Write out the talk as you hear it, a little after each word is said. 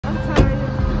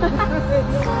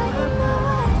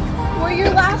We're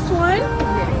your last one?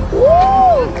 Yeah.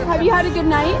 Woo! Have you had a good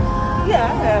night? Yeah,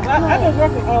 I have. I've been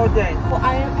working all day. Well,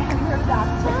 have you heard of that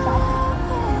TikTok?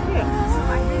 Yeah. So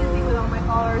I did a thing with all my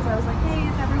followers. I was like,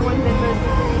 hey, if everyone Venmos me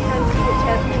 50 cents, you could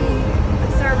tip the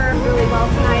server really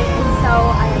well tonight. And so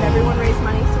I had everyone raise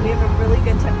money. So we have a really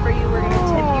good tip for you. We're going to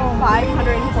tip you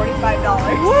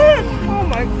 $545. What? Oh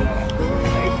my God.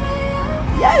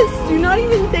 Yes, do not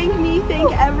even thank me.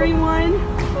 Thank everyone.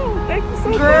 Oh, thank you so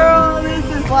much. Girl, this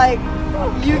is like,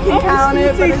 you can count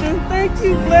it. But thank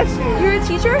you, bless you. You're a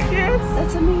teacher? Yes.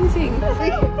 That's amazing.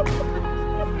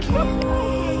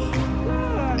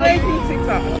 Thank you,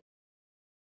 TikTok.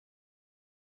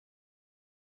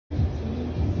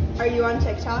 Are you on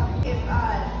TikTok? If you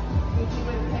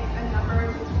would pick a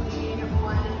number between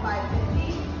 1 and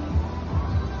 550.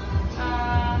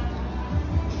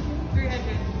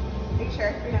 300. Make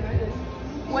sure 300 is.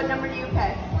 What number do you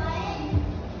pick?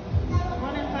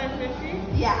 1 and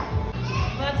 550? Yeah.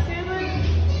 Let's do like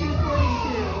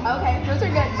 242. Okay, those are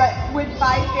good. But would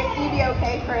 550 be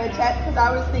okay for a tip? Because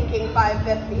I was thinking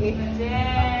 550.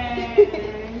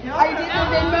 Dang. I did the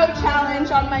Venmo challenge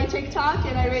on my TikTok,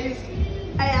 and I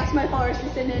asked my followers to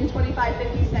send in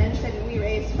 25-50 cents, and we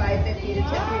raised $5.50 to tip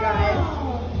you guys.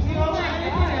 Do you want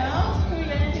anything else? Can we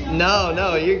get anything else?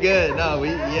 No, you're good. No,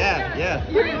 yeah.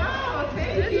 Wow,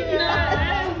 this is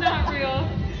not real.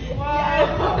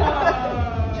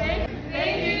 Wow.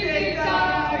 Thank you,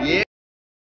 TikTok. Yeah.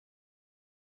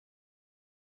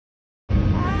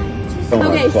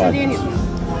 Okay, so Daniel,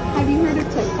 have you heard of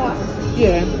TikTok?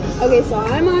 Yeah. Okay, so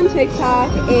I'm on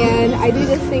TikTok, and I do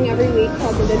this thing every week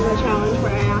called the Venmo Challenge,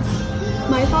 where I ask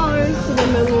my followers to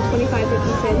Venmo me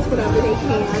 25-50 cents, whatever they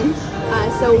can.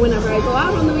 So whenever I go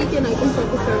out on the weekend, I can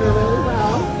tip the server really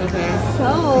well. Okay.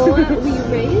 So we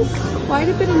raised quite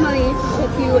a bit of money to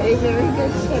tip you a very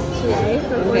good tip today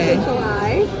for 4th of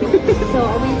July. So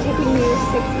I'll be tipping you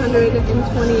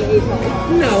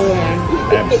 $628. No way.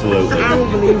 Absolutely. I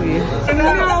don't believe you.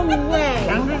 No way.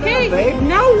 Hey,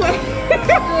 no way.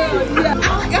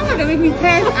 Y'all gonna make me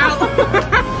pass out.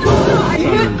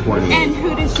 And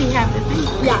who does she have to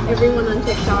thank? Yeah, everyone on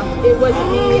TikTok. It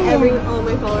wasn't me. All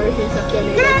my followers and stuff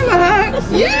donated. Can I have a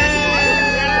hug? Yeah.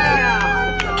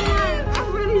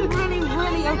 I'm really appreciative.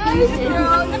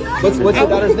 What's your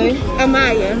daughter's name?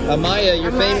 Amaya.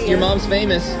 Amaya. Your mom's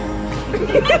famous.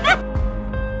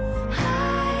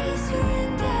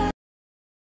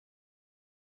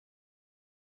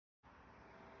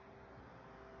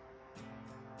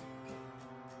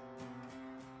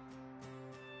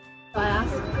 I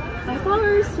asked my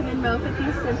followers to Venmo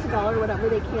 50 cents, $1, whatever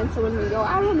they can, so when we go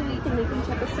out on the weekend, they can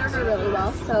tip the server really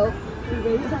well. So we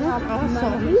raised enough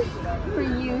money for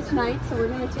you tonight, so we're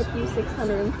going to tip you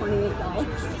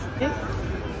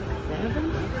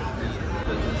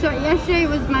 $628. So yesterday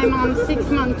was my mom's 6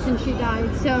 months and she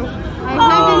died, so I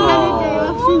haven't had a day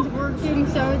off since working,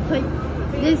 so it's like,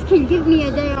 this can give me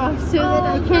a day off so that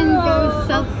I can go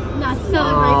celebrate.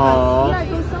 Yeah,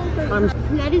 go celebrate.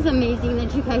 That is amazing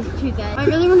that you guys do that. I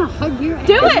really want to hug you.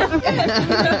 Do it! Of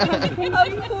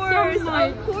course, of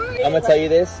course. I'm gonna tell you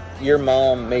this. Your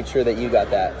mom made sure that you got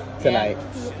that tonight.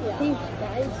 Thank you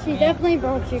guys. She definitely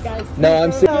brought you guys. No,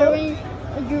 I'm serious.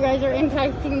 You guys are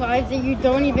impacting lives that you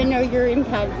don't even know you're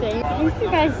impacting. Thank you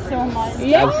guys so much.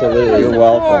 Yes, absolutely, you're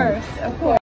welcome. Of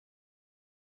course.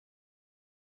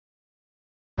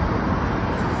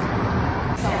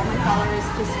 So all my followers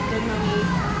just Venmo me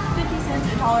 50 cents,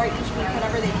 $1 each week,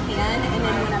 whatever they can, and then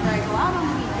whenever I go out on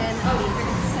the weekend, I'll be here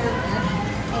to the server.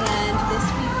 And this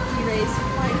week we raised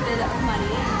quite a bit of money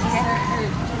to tip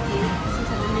you, since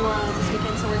I'm in New Orleans this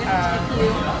weekend. So we're gonna tip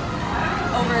you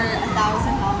over $1,000,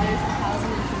 $1,002.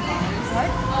 What?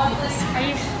 Yes. Are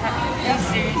you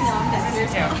serious? No, I'm dead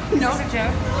serious. No. It's a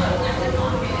joke?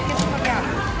 Get the fuck out.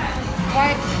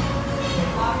 What?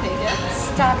 Take it.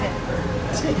 Stop it.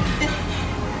 Take it.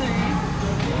 3,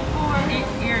 4,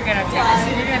 You're gonna take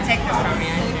this. You're gonna take this from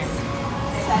me, I think.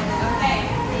 7,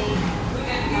 8,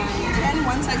 9, 10.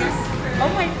 1 second. Oh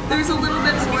my. There's a little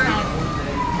bit more.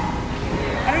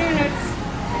 I don't even know what's...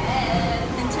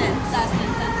 And 10. That's 10.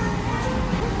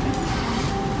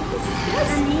 Yes.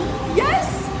 For me? Yes.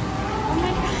 Oh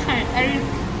my god. I didn't...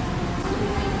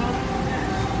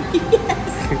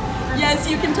 Yes. Yes,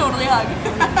 you can totally hug.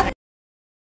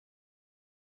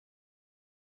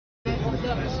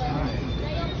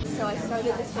 So I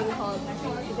started this thing called the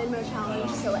Venmo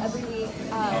Challenge. So every week,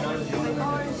 my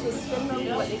followers just Venmo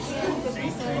me what they can, 50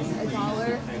 cents, $1,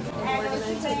 and we're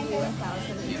gonna tip you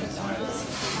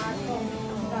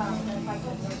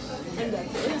 $1,006. And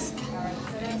that's it.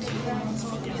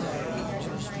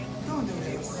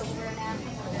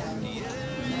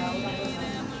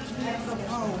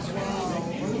 Are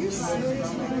you serious?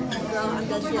 Girl, I'm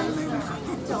dead serious.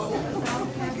 Don't. 2,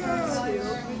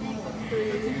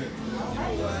 3,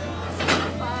 4,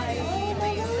 5,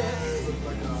 6,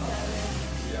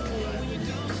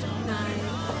 9,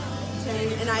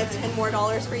 10, and I have $10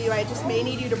 more for you. I just may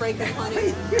need you to break the 20.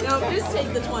 No, just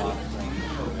take the 20.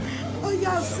 Oh,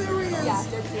 y'all serious? Yeah,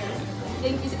 dead serious.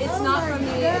 Thank you. It's not from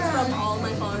me. It's from all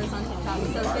my followers on TikTok.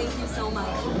 So thank you so much.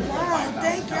 Wow,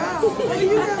 thank y'all. Oh,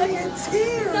 you got me in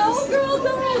tears. No, girl,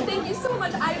 don't. Thank you so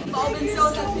much. I've all been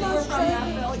so happy you're from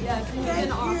Nashville. Yes, you've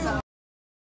been awesome.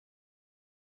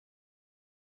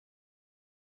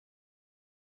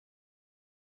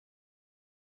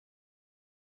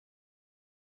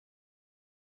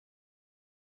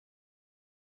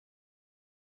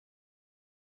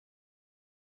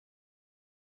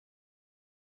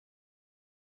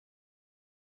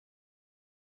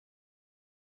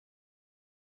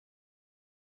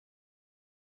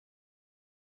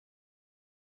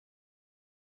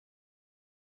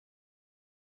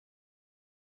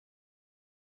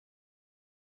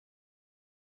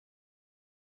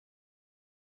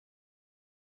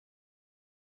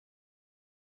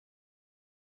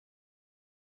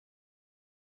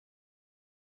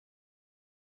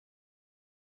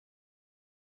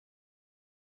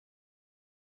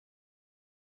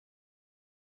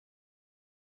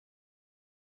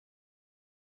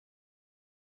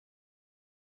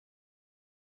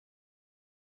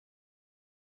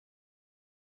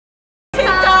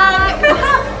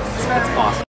 That's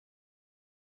awesome.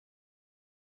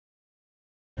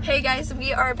 Hey guys,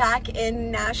 we are back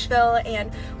in Nashville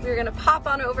and we're gonna pop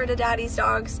on over to Daddy's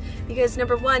Dogs because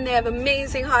number 1, they have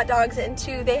amazing hot dogs, and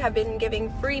 2, they have been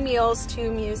giving free meals to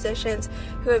musicians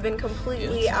who have been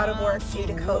completely out of work due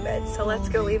to COVID. So let's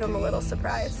go leave them a little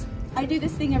surprise. I do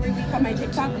this thing every week on my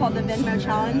TikTok called the Venmo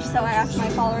Challenge. So I ask my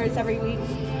followers every week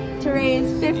to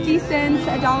raise 50 cents,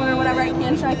 $1, whatever I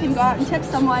can, so I can go out and tip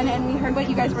someone. And we heard what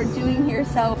you guys were doing here,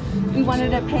 so we wanted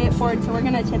to pay it forward. So we're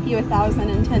gonna tip you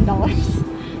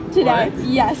 $1,010 today. What?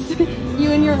 Yes,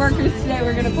 you and your workers today.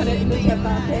 We're gonna put it in the tip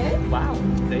bucket. Wow.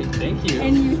 Thank you.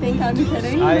 And you think I'm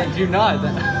kidding? I do not.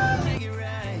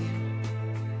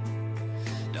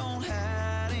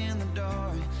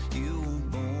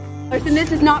 Listen,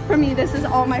 this is not for me. This is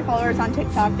all my followers on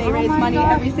TikTok. They raise money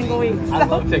every single week. So. I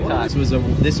love TikTok.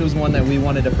 This was one that we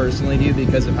wanted to personally do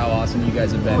because of how awesome you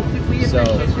guys have been. We appreciate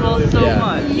you all so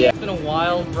much. Yeah. It's been a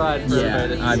wild ride for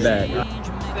everybody. I bet.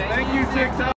 Thank you,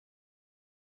 TikTok.